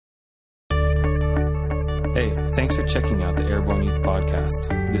Hey, thanks for checking out the Airborne Youth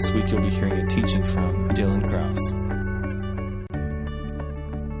Podcast. This week you'll be hearing a teaching from Dylan Krause.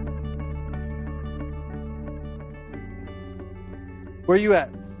 Where you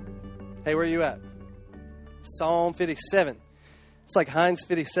at? Hey, where you at? Psalm 57. It's like Heinz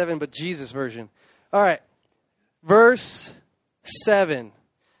 57, but Jesus version. All right. Verse 7.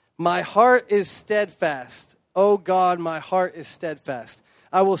 My heart is steadfast. Oh God, my heart is steadfast.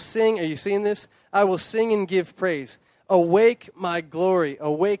 I will sing. Are you seeing this? I will sing and give praise. Awake my glory.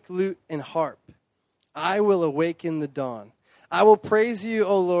 Awake lute and harp. I will awaken the dawn. I will praise you,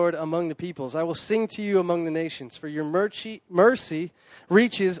 O Lord, among the peoples. I will sing to you among the nations. For your mercy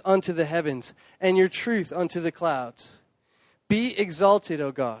reaches unto the heavens, and your truth unto the clouds. Be exalted,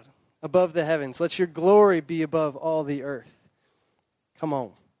 O God, above the heavens. Let your glory be above all the earth. Come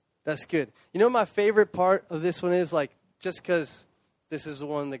on. That's good. You know what my favorite part of this one is? Like, just because this is the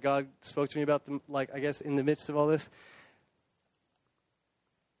one that God spoke to me about, I guess, in the midst of all this.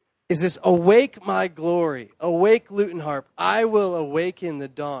 Is this, awake my glory, awake lute and harp, I will awaken the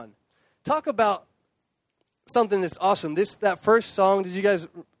dawn. Talk about something that's awesome. That first song, did you guys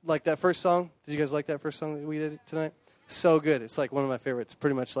like that first song? Did you guys like that first song that we did tonight? So good. It's like one of my favorites,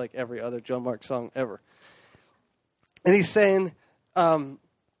 pretty much like every other Joan Mark song ever. And he's saying, the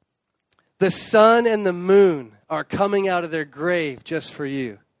sun and the moon are coming out of their grave just for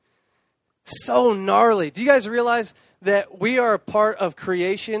you. So gnarly. Do you guys realize that we are a part of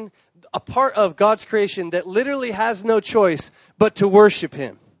creation, a part of God's creation that literally has no choice but to worship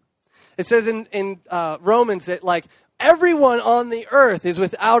Him? It says in Romans that everyone on the earth is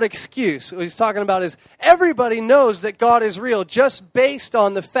without excuse. What he's talking about is everybody knows that God is real just based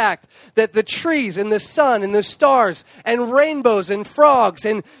on the fact that the trees and the sun and the stars and rainbows and frogs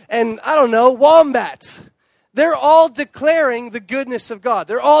and I don't know, wombats, they're all declaring the goodness of God.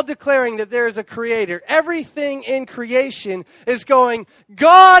 They're all declaring that there is a creator. Everything in creation is going,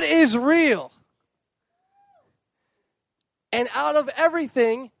 God is real. And out of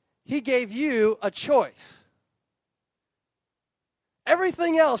everything, He gave you a choice.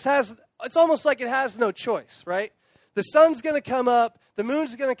 Everything else it's almost like it has no choice, right? The sun's going to come up, the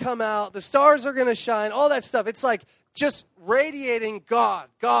moon's going to come out, the stars are going to shine, all that stuff. It's like just radiating God.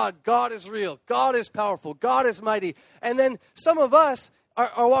 God is real. God is powerful. God is mighty. And then some of us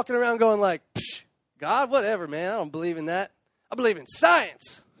are walking around going like, God, whatever, man. I don't believe in that. I believe in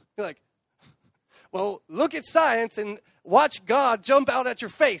science. You're like, well, look at science and watch God jump out at your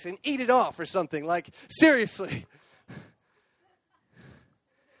face and eat it off or something. Like, seriously.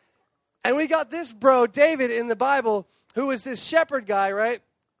 And we got this bro, David, in the Bible, who was this shepherd guy, right?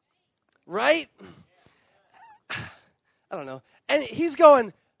 Right? I don't know. And he's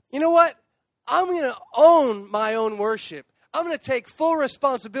going, you know what? I'm going to own my own worship. I'm going to take full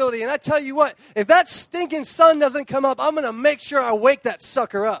responsibility. And I tell you what, if that stinking sun doesn't come up, I'm going to make sure I wake that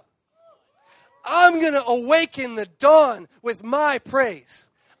sucker up. I'm going to awaken the dawn with my praise.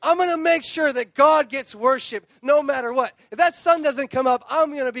 I'm going to make sure that God gets worship no matter what. If that sun doesn't come up,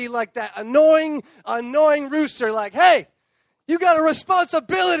 I'm going to be like that annoying rooster, like, hey, you got a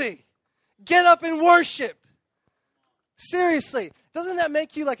responsibility. Get up and worship. Seriously, doesn't that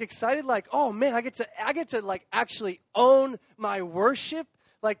make you excited? Like, oh man, I get to actually own my worship.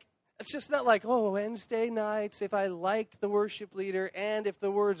 Like, it's just not like, oh, Wednesday nights if I like the worship leader and if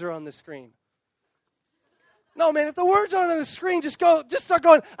the words are on the screen. No, man, if the words aren't on the screen, just start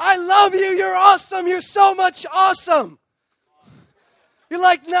going, I love you, you're awesome, you're so much awesome. You're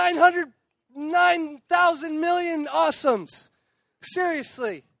like 9,000 million awesomes.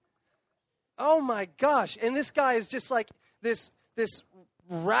 Seriously. Oh my gosh. And this guy is just like this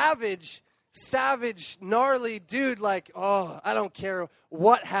ravage, savage, gnarly dude, like, oh, I don't care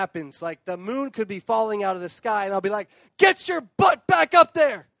what happens. Like, the moon could be falling out of the sky, and I'll be like, get your butt back up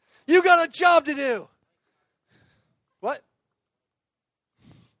there. You got a job to do. What?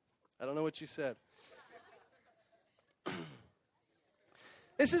 I don't know what you said.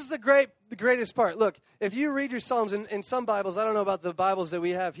 This is the greatest part. Look, if you read your Psalms in some Bibles, I don't know about the Bibles that we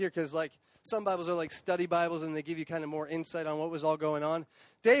have here, because some Bibles are like study Bibles, and they give you kind of more insight on what was all going on.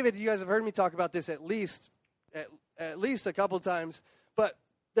 David, you guys have heard me talk about this at least a couple times, but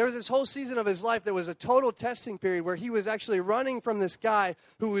there was this whole season of his life that was a total testing period where he was actually running from this guy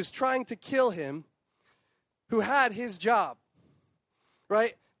who was trying to kill him, who had his job,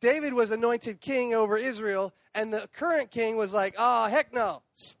 right? David was anointed king over Israel, and the current king was like, oh, heck no,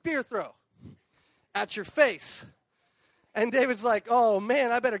 spear throw at your face. And David's like, oh,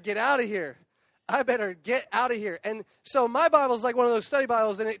 man, I better get out of here. And so my Bible is like one of those study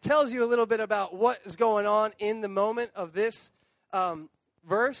Bibles, and it tells you a little bit about what is going on in the moment of this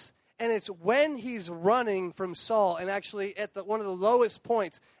verse. And it's when he's running from Saul and actually at one of the lowest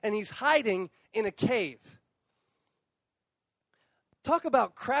points, and he's hiding in a cave. Talk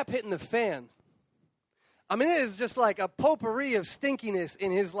about crap hitting the fan. I mean, it is just like a potpourri of stinkiness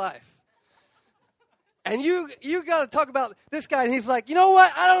in his life. And you got to talk about this guy, and he's like, you know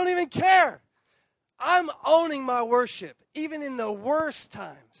what? I don't even care. I'm owning my worship, even in the worst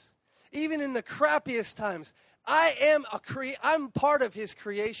times, even in the crappiest times. I'm part of his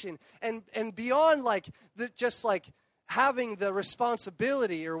creation, and beyond like just like having the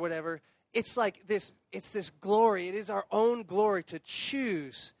responsibility or whatever. It's like this. It's this glory. It is our own glory to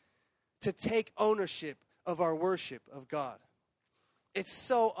choose to take ownership of our worship of God. It's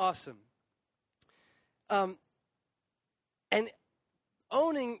so awesome. And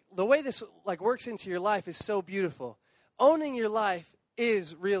owning the way this like works into your life is so beautiful. Owning your life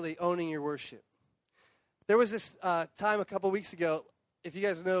is really owning your worship. There was this time a couple weeks ago. If you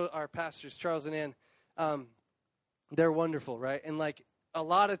guys know our pastors, Charles and Ann, they're wonderful, right? And like a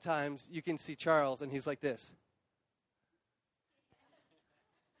lot of times you can see Charles and he's like this.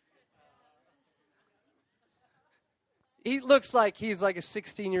 He looks like he's like a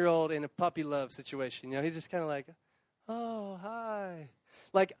 16-year-old in a puppy love situation. You know, he's just kind of like, oh, hi.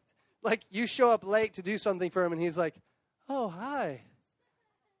 Like you show up late to do something for him and he's like, oh, hi.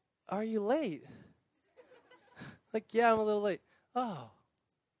 Are you late? Like, yeah, I'm a little late. Oh,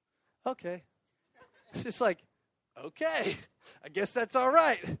 okay. It's just like, okay, I guess that's all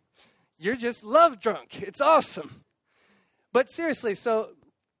right. You're just love drunk. It's awesome. But seriously,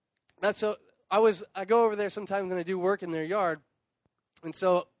 I go over there sometimes and I do work in their yard. And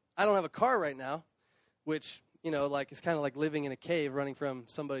so I don't have a car right now, which, you know, like it's kind of like living in a cave running from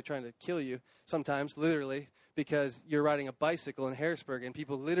somebody trying to kill you sometimes, literally, because you're riding a bicycle in Harrisburg and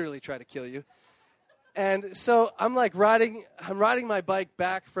people literally try to kill you. And so I'm riding my bike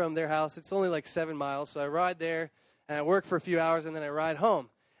back from their house. It's only like 7 miles. So I ride there and I work for a few hours and then I ride home.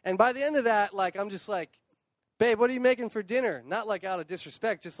 And by the end of that, like, I'm just like, babe, what are you making for dinner? Not like out of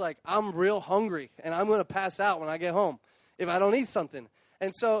disrespect, just like I'm real hungry and I'm going to pass out when I get home if I don't eat something.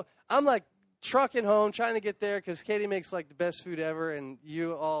 And so I'm like trucking home, trying to get there because Katie makes like the best food ever and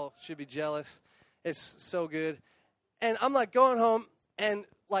you all should be jealous. It's so good. And I'm like going home and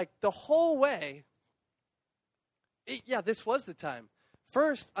like the whole way, this was the time.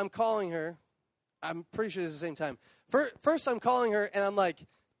 First, I'm calling her. I'm pretty sure it's the same time. First, I'm calling her, and I'm, like,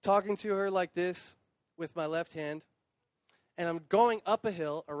 talking to her like this with my left hand. And I'm going up a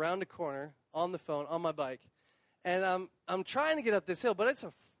hill, around a corner, on the phone, on my bike. And I'm trying to get up this hill, but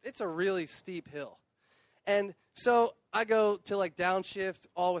it's a really steep hill. And so I go to, like, downshift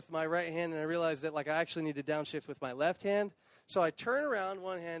all with my right hand, and I realize that, like, I actually need to downshift with my left hand. So I turn around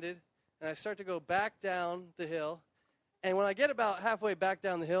one-handed, and I start to go back down the hill. And when I get about halfway back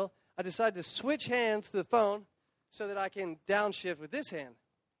down the hill, I decide to switch hands to the phone so that I can downshift with this hand.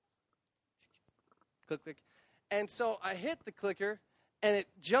 Click, click. And so I hit the clicker, and it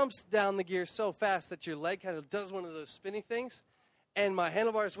jumps down the gear so fast that your leg kind of does one of those spinny things. And my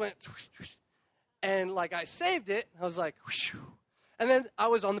handlebars went, whoosh, whoosh, and like I saved it. I was like, whoosh, and then I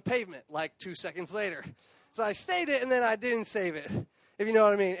was on the pavement like 2 seconds later. So I saved it, and then I didn't save it, if you know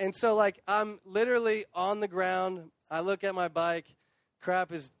what I mean. And so like I'm literally on the ground. I look at my bike,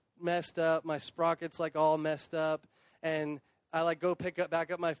 crap is messed up, my sprocket's like all messed up, and I like go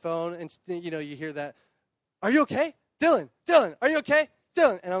back up my phone, and you know, you hear that, are you okay? Dylan, are you okay?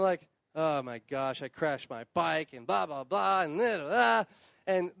 Dylan, and I'm like, oh my gosh, I crashed my bike, and blah, blah, blah, and blah, blah.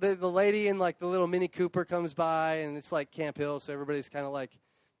 And the lady in like the little Mini Cooper comes by, and it's like Camp Hill, so everybody's kind of like,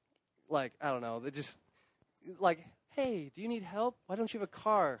 I don't know, they're just like, hey, do you need help? Why don't you have a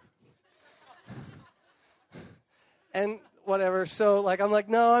car? And whatever, so like I'm like,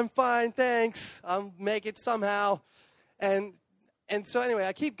 no, I'm fine, thanks. I'll make it somehow. And so anyway,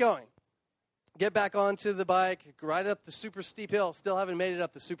 I keep going. Get back onto the bike, ride up the super steep hill. Still haven't made it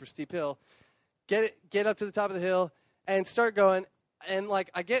up the super steep hill. Get up to the top of the hill and start going. And like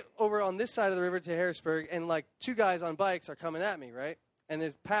I get over on this side of the river to Harrisburg, and like two guys on bikes are coming at me, right? And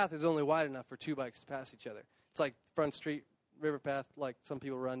this path is only wide enough for two bikes to pass each other. It's like Front Street river path, like some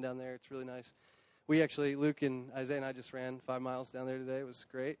people run down there. It's really nice. We actually, Luke and Isaiah and I just ran 5 miles down there today. It was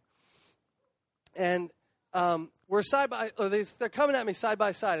great. And we're they're coming at me side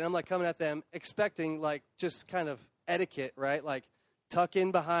by side, and I'm like coming at them, expecting like just kind of etiquette, right? Like tuck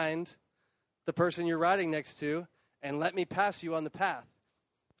in behind the person you're riding next to and let me pass you on the path.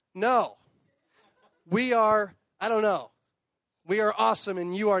 No. We are awesome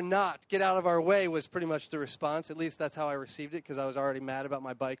and you are not. Get out of our way was pretty much the response. At least that's how I received it, because I was already mad about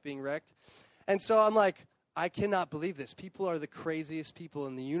my bike being wrecked. And so I'm like, I cannot believe this. People are the craziest people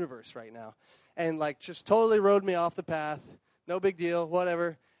in the universe right now. And, like, just totally rode me off the path. No big deal,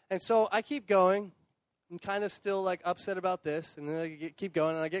 whatever. And so I keep going. I'm kind of still, like, upset about this. And then I keep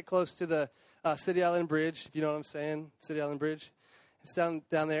going, and I get close to the City Island Bridge, if you know what I'm saying, City Island Bridge. It's down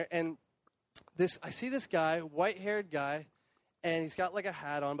there. And I see this guy, white-haired guy, and he's got, like, a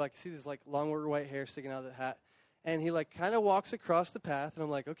hat on, but I can see this, like, long white hair sticking out of the hat. And he, like, kind of walks across the path, and I'm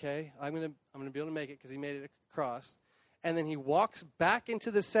like, okay, I'm gonna be able to make it because he made it across. And then he walks back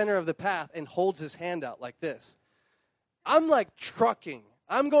into the center of the path and holds his hand out like this. I'm, like, trucking.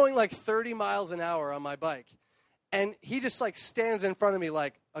 I'm going, like, 30 miles an hour on my bike. And he just, like, stands in front of me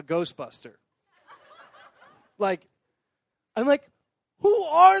like a Ghostbuster. Like, I'm like, who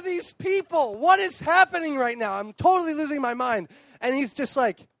are these people? What is happening right now? I'm totally losing my mind. And he's just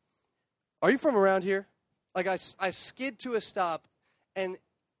like, are you from around here? Like, I skid to a stop, and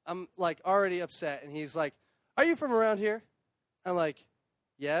I'm, like, already upset. And he's like, are you from around here? I'm like,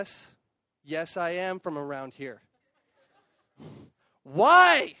 yes. Yes, I am from around here.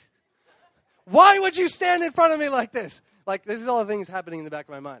 Why? Why would you stand in front of me like this? Like, this is all the things happening in the back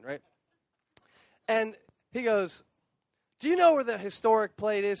of my mind, right? And he goes, do you know where the historic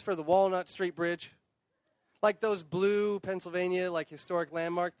plate is for the Walnut Street Bridge? Like those blue Pennsylvania, like, historic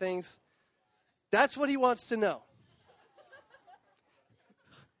landmark things? That's what he wants to know.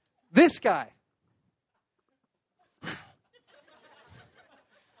 This guy.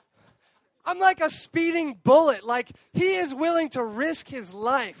 I'm like a speeding bullet. Like, he is willing to risk his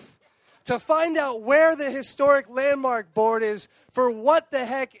life to find out where the historic landmark board is for what the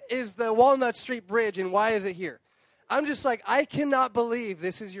heck is the Walnut Street Bridge and why is it here. I'm just like, I cannot believe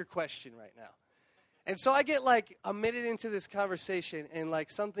this is your question right now. And so I get like a minute into this conversation and like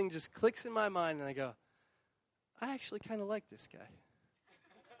something just clicks in my mind and I go, I actually kind of like this guy.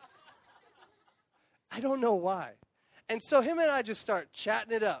 I don't know why. And so him and I just start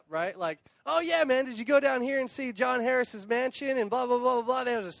chatting it up, right? Like, oh, yeah, man, did you go down here and see John Harris's mansion and blah, blah, blah, blah, blah.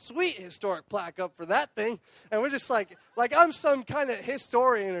 There's a sweet historic plaque up for that thing. And we're just like I'm some kind of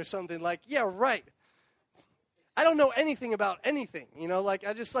historian or something. Like, yeah, right. I don't know anything about anything, you know? Like,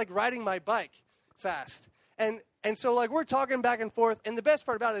 I just like riding my bike fast. And so, like, we're talking back and forth. And the best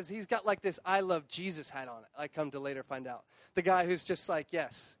part about it is he's got, like, this I love Jesus hat on it. I come to later find out. The guy who's just like,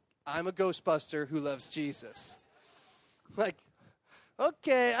 yes, I'm a Ghostbuster who loves Jesus. Like,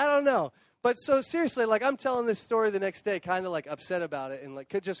 okay, I don't know. But so seriously, like, I'm telling this story the next day, kind of like upset about it. And like,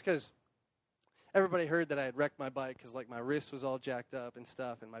 just because everybody heard that I had wrecked my bike because like my wrist was all jacked up and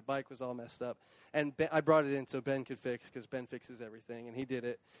stuff. And my bike was all messed up. And I brought it in so Ben could fix because Ben fixes everything. And he did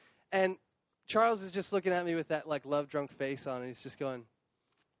it. And Charles is just looking at me with that like love-drunk face on. And he's just going,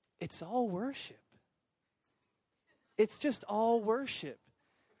 it's all worship. It's just all worship.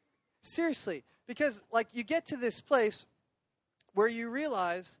 Seriously. Because like you get to this place where you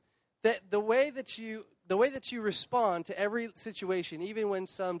realize that the way that you respond to every situation, even when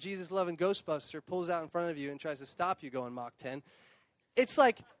some Jesus-loving Ghostbuster pulls out in front of you and tries to stop you going Mach 10, it's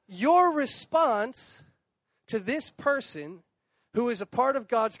like your response to this person who is a part of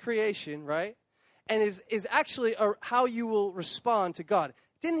God's creation, right, and is actually how you will respond to God.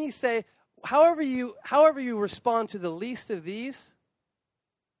 Didn't he say, however you respond to the least of these,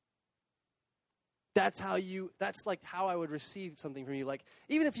 that's like how I would receive something from you. Like,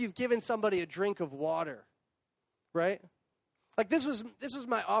 even if you've given somebody a drink of water, right? Like, this was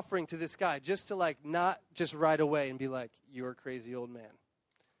my offering to this guy, just to, like, not just right away and be like, you're a crazy old man.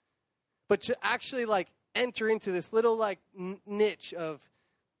 But to actually, like, enter into this little, like, niche of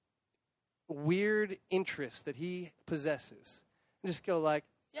weird interest that he possesses. And just go like,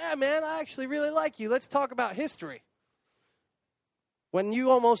 yeah, man, I actually really like you. Let's talk about history. When you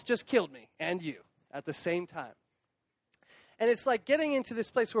almost just killed me, and you. At the same time. And it's like getting into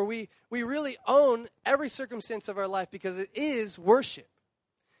this place where we really own every circumstance of our life because it is worship.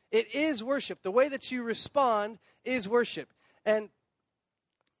 It is worship. The way that you respond is worship. And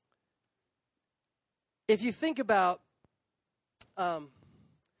if you think about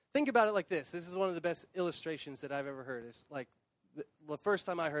it like this. This is one of the best illustrations that I've ever heard. It's like the first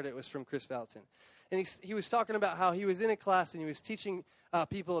time I heard it was from Chris Valentin. And he was talking about how he was in a class and he was teaching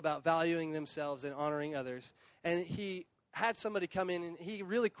people about valuing themselves and honoring others. And he had somebody come in and he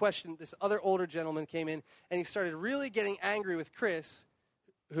really questioned, this other older gentleman came in and he started really getting angry with Chris,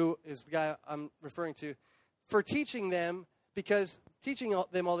 who is the guy I'm referring to, for teaching them, because teaching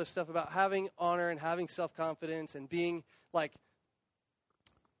them all this stuff about having honor and having self-confidence and being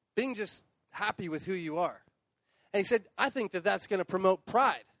just happy with who you are. And he said, I think that that's going to promote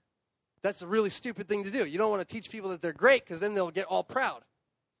pride. That's a really stupid thing to do. You don't want to teach people that they're great because then they'll get all proud.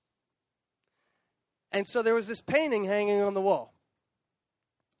 And so there was this painting hanging on the wall,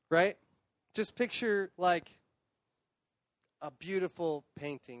 right? Just picture like a beautiful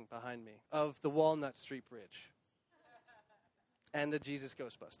painting behind me of the Walnut Street Bridge and the Jesus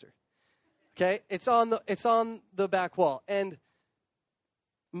Ghostbuster. Okay? It's on the back wall. And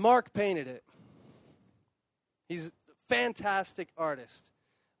Mark painted it. He's a fantastic artist.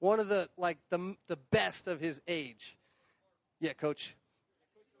 One of the best of his age. Yeah, coach.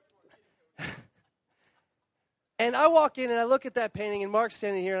 And I walk in and I look at that painting and Mark's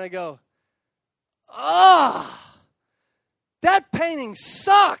standing here and I go, that painting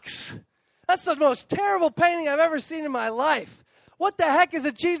sucks. That's the most terrible painting I've ever seen in my life. What the heck is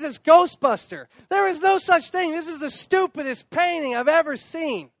a Jesus Ghostbuster? There is no such thing. This is the stupidest painting I've ever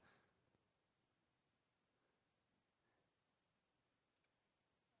seen.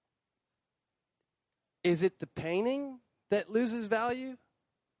 Is it the painting that loses value?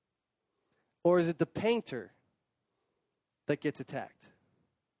 Or is it the painter that gets attacked?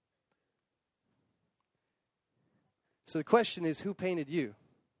 So the question is, who painted you?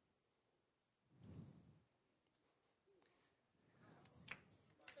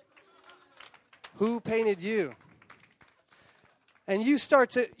 Who painted you? And you start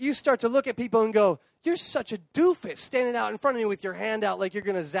to look at people and go, you're such a doofus standing out in front of me with your hand out like you're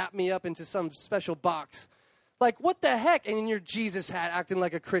going to zap me up into some special box. Like, what the heck? And in your Jesus hat acting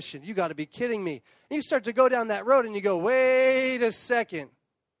like a Christian. You got to be kidding me. And you start to go down that road and you go, wait a second.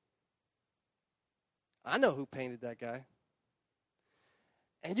 I know who painted that guy.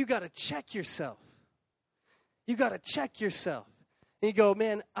 And you got to check yourself. You got to check yourself. And you go,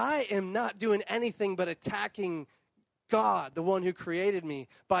 man, I am not doing anything but attacking God, the one who created me,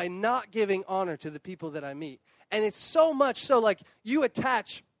 by not giving honor to the people that I meet. And it's so much so, like, you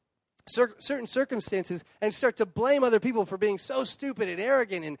attach certain circumstances and start to blame other people for being so stupid and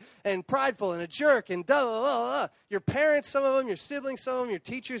arrogant and prideful and a jerk and your parents, some of them, your siblings, some of them, your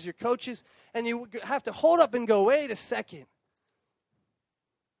teachers, your coaches, and you have to hold up and go, wait a second.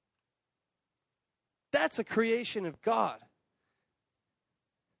 That's a creation of God.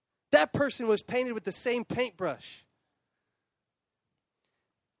 That person was painted with the same paintbrush.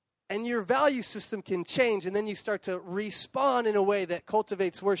 And your value system can change, and then you start to respond in a way that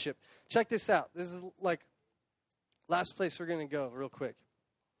cultivates worship. Check this out. This is like last place we're going to go real quick.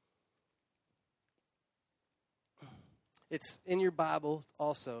 It's in your Bible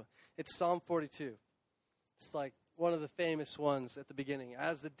also. It's Psalm 42. It's like one of the famous ones at the beginning.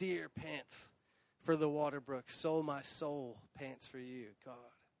 As the deer pants for the water brook, so my soul pants for you, God.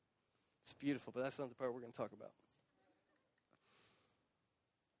 It's beautiful, but that's not the part we're going to talk about.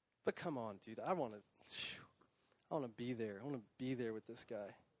 But come on, dude. I want to be there. I want to be there with this guy.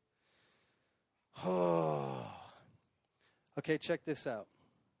 Oh. Okay, check this out.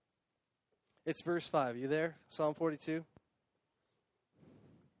 It's verse 5. You there? Psalm 42.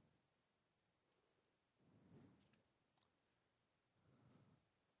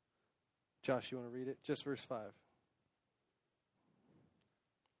 Josh, you want to read it? Just verse 5.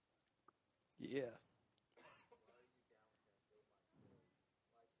 Yeah.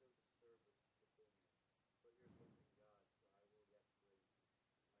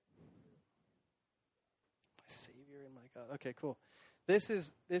 Savior and my God. Okay, cool. This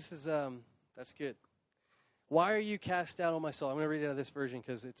is that's good. Why are you cast down, O my soul? I'm going to read it out of this version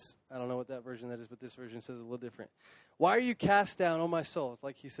because I don't know what that version that is, but this version says a little different. Why are you cast down, O my soul? It's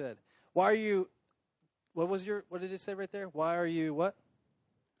like he said. Why are you, what did it say right there? Why are you what?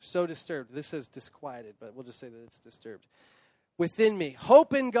 So disturbed. This says disquieted, but we'll just say that it's disturbed. Within me,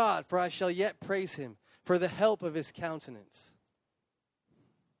 hope in God, for I shall yet praise him for the help of his countenance,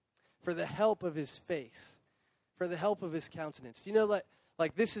 for the help of his face, for the help of his countenance. You know,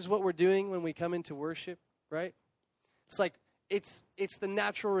 like this is what we're doing when we come into worship, right? It's like it's the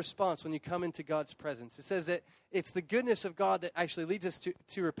natural response when you come into God's presence. It says that it's the goodness of God that actually leads us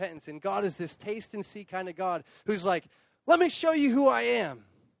to repentance. And God is this taste and see kind of God who's like, let me show you who I am.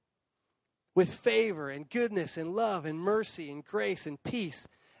 With favor and goodness and love and mercy and grace and peace.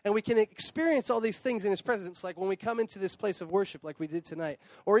 And we can experience all these things in his presence, like when we come into this place of worship like we did tonight.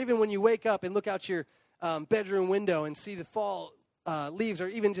 Or even when you wake up and look out your bedroom window and see the fall leaves, or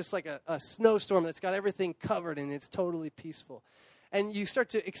even just like a snowstorm that's got everything covered and it's totally peaceful. And you start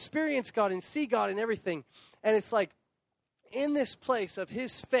to experience God and see God in everything. And it's like in this place of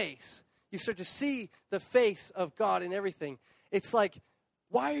his face, you start to see the face of God in everything. It's like,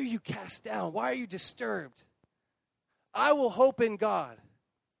 why are you cast down? Why are you disturbed? I will hope in God,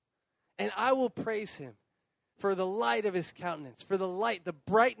 and I will praise him for the light of his countenance, for the light, the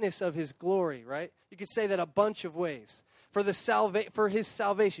brightness of his glory, right? You could say that a bunch of ways. For his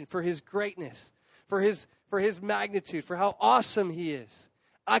salvation, for his greatness, for his magnitude, for how awesome he is,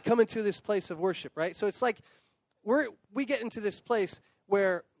 I come into this place of worship, right? So it's like we get into this place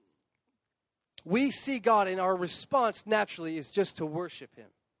where we see God, and our response naturally is just to worship him.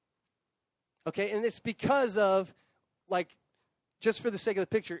 Okay, and it's because of, like, just for the sake of the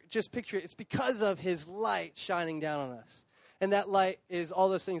picture, just picture it, it's because of his light shining down on us. And that light is all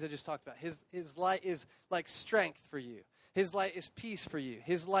those things I just talked about. His light is like strength for you. His light is peace for you.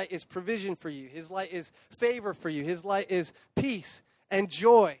 His light is provision for you. His light is favor for you. His light is peace and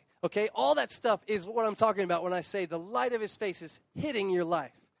joy. Okay, all that stuff is what I'm talking about when I say the light of his face is hitting your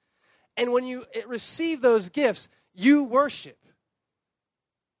life. And when you receive those gifts, you worship.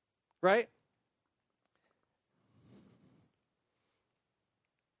 Right?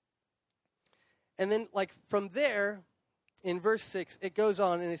 And then, like, from there, in verse 6, it goes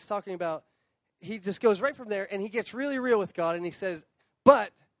on, and it's talking about, he just goes right from there, and he gets really real with God, and he says,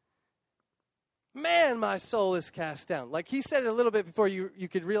 but, man, my soul is cast down. Like, he said it a little bit before you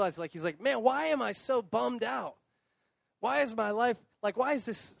could realize, like, he's like, man, why am I so bummed out? Why is my life, like, why does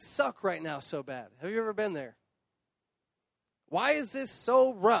this suck right now so bad? Have you ever been there? Why is this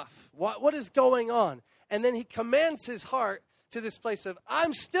so rough? What is going on? And then he commands his heart to this place of,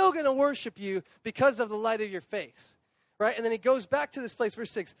 I'm still going to worship you because of the light of your face. Right? And then he goes back to this place,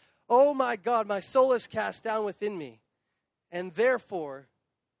 verse 6. Oh my God, my soul is cast down within me. And therefore,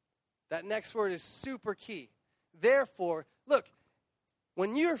 that next word is super key. Therefore, look,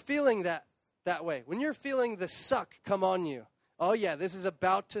 when you're feeling that way, when you're feeling the suck come on you, oh yeah, this is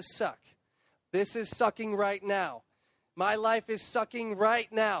about to suck. This is sucking right now. My life is sucking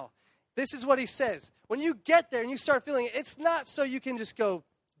right now. This is what he says. When you get there and you start feeling it, it's not so you can just go,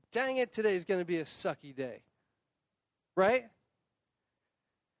 dang it, today is going to be a sucky day. Right?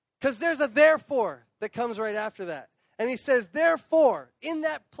 Because there's a therefore that comes right after that. And he says, therefore, in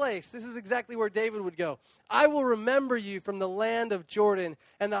that place, this is exactly where David would go. I will remember you from the land of Jordan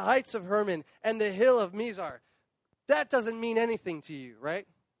and the heights of Hermon and the hill of Mizar. That doesn't mean anything to you, right?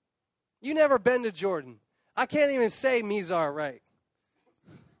 You never been to Jordan. I can't even say Mizar right.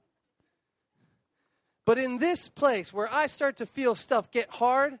 But in this place where I start to feel stuff get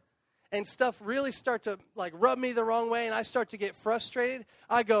hard and stuff really start to like rub me the wrong way and I start to get frustrated,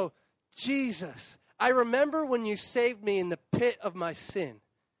 I go, Jesus, I remember when you saved me in the pit of my sin.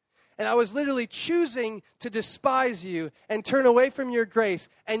 And I was literally choosing to despise you and turn away from your grace.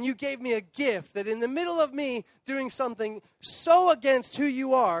 And you gave me a gift that in the middle of me doing something so against who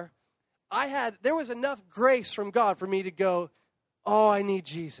you are, there was enough grace from God for me to go, oh, I need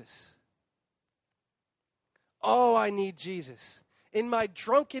Jesus. Oh, I need Jesus. In my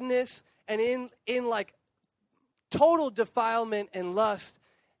drunkenness and in like total defilement and lust,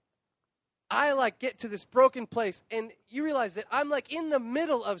 I like get to this broken place and you realize that I'm like in the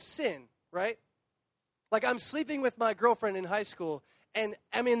middle of sin, right? Like I'm sleeping with my girlfriend in high school and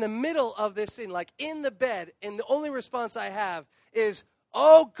I'm in the middle of this sin, like in the bed, and the only response I have is,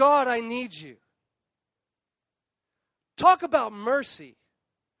 oh God, I need you. Talk about mercy.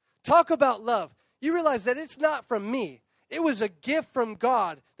 Talk about love. You realize that it's not from me. It was a gift from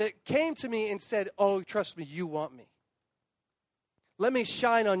God that came to me and said, oh, trust me, you want me. Let me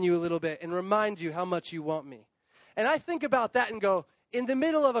shine on you a little bit and remind you how much you want me. And I think about that and go, in the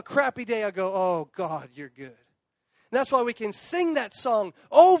middle of a crappy day, I go, oh, God, you're good. And that's why we can sing that song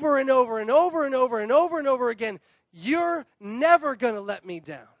over and over and over and over and over and over again. You're never going to let me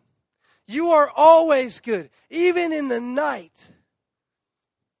down. You are always good, even in the night.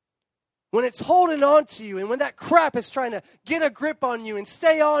 When it's holding on to you and when that crap is trying to get a grip on you and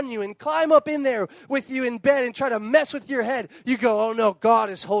stay on you and climb up in there with you in bed and try to mess with your head, you go, oh no, God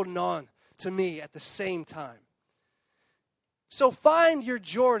is holding on to me at the same time. So find your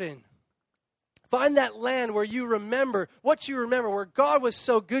Jordan. Find that land where you remember what you remember, where God was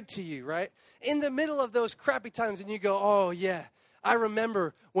so good to you, right? In the middle of those crappy times and you go, oh yeah, I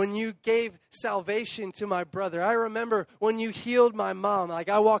remember when you gave salvation to my brother. I remember when you healed my mom. Like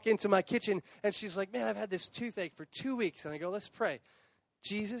I walk into my kitchen and she's like, man, I've had this toothache for 2 weeks. And I go, let's pray.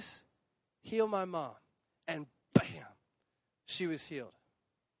 Jesus, heal my mom. And bam, she was healed.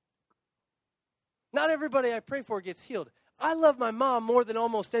 Not everybody I pray for gets healed. I love my mom more than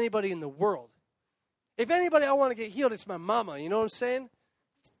almost anybody in the world. If anybody I want to get healed, it's my mama. You know what I'm saying?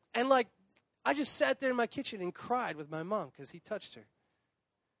 And like, I just sat there in my kitchen and cried with my mom because he touched her.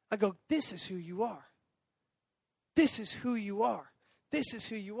 I go, this is who you are. This is who you are. This is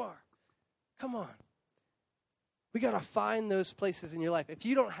who you are. Come on. We got to find those places in your life. If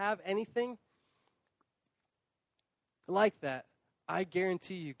you don't have anything like that, I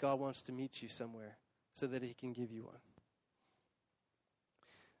guarantee you God wants to meet you somewhere so that he can give you one.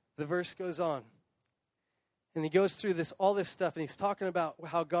 The verse goes on. And he goes through all this stuff, and he's talking about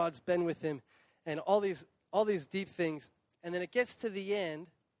how God's been with him and all these deep things. And then it gets to the end,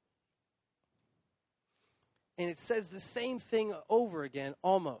 and it says the same thing over again,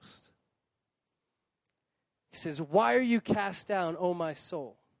 almost. He says, "Why are you cast down, O my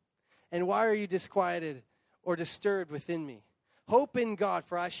soul? And why are you disquieted or disturbed within me? Hope in God,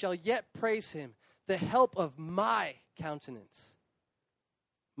 for I shall yet praise him, the help of my countenance,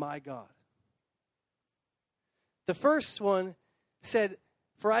 my God." The first one said,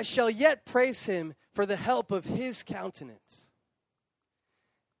 "For I shall yet praise him for the help of his countenance."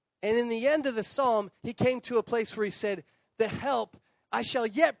 And in the end of the psalm, he came to a place where he said, "The help, I shall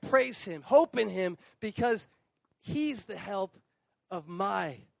yet praise him, hope in him, because he's the help of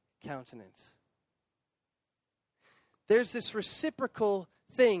my countenance." There's this reciprocal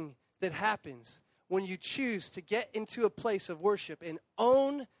thing that happens when you choose to get into a place of worship and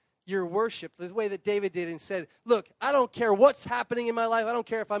own your worship the way that David did and said, "Look, I don't care what's happening in my life. I don't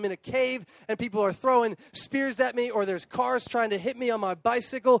care if I'm in a cave and people are throwing spears at me, or there's cars trying to hit me on my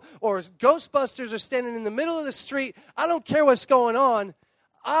bicycle, or Ghostbusters are standing in the middle of the street. I don't care what's going on.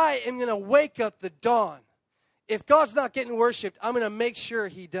 I am going to wake up the dawn. If God's not getting worshiped, I'm going to make sure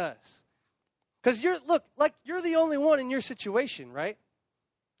he does." Because you're the only one in your situation, right?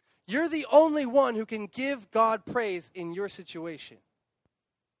 You're the only one who can give God praise in your situation.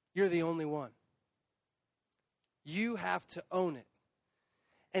 You're the only one. You have to own it.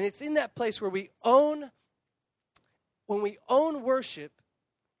 And it's in that place where when we own worship,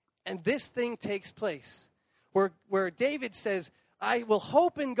 and this thing takes place, where David says, "I will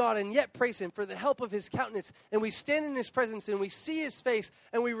hope in God and yet praise him for the help of his countenance." And we stand in his presence and we see his face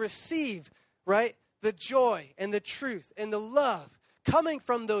and we receive, right, the joy and the truth and the love coming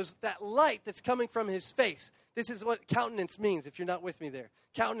from that light that's coming from his face. This is what countenance means, if you're not with me there.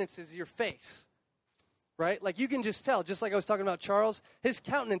 Countenance is your face, right? Like you can just tell, just like I was talking about Charles, his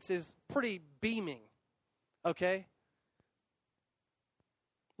countenance is pretty beaming, okay?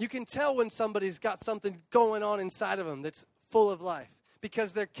 You can tell when somebody's got something going on inside of them that's full of life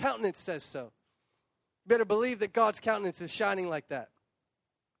because their countenance says so. You better believe that God's countenance is shining like that.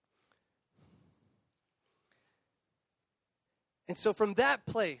 And so from that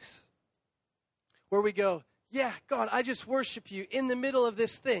place where we go, "Yeah, God, I just worship you in the middle of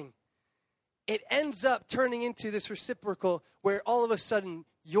this thing," it ends up turning into this reciprocal where all of a sudden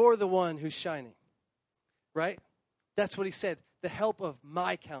you're the one who's shining, right? That's what he said, the help of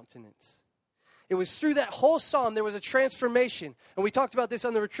my countenance. It was through that whole psalm there was a transformation. And we talked about this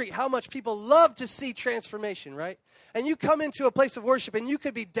on the retreat, how much people love to see transformation, right? And you come into a place of worship and you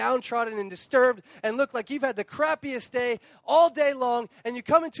could be downtrodden and disturbed and look like you've had the crappiest day all day long. And you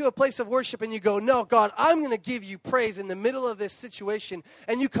come into a place of worship and you go, "No, God, I'm going to give you praise in the middle of this situation."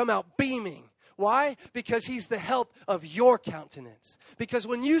 And you come out beaming. Why? Because he's the help of your countenance. Because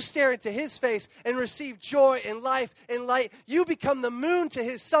when you stare into his face and receive joy and life and light, you become the moon to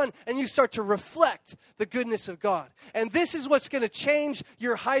his sun and you start to reflect the goodness of God. And this is what's going to change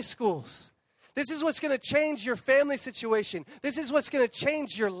your high schools. This is what's going to change your family situation. This is what's going to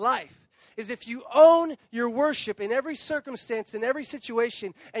change your life. Is if you own your worship in every circumstance, in every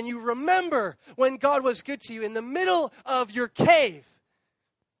situation, and you remember when God was good to you in the middle of your cave.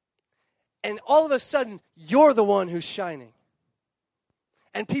 And all of a sudden, you're the one who's shining.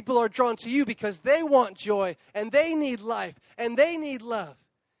 And people are drawn to you because they want joy, and they need life, and they need love.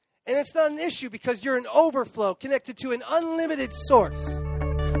 And it's not an issue because you're an overflow connected to an unlimited source.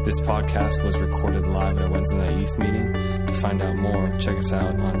 This podcast was recorded live at our Wednesday night youth meeting. To find out more, check us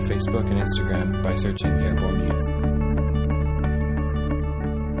out on Facebook and Instagram by searching Airborne Youth.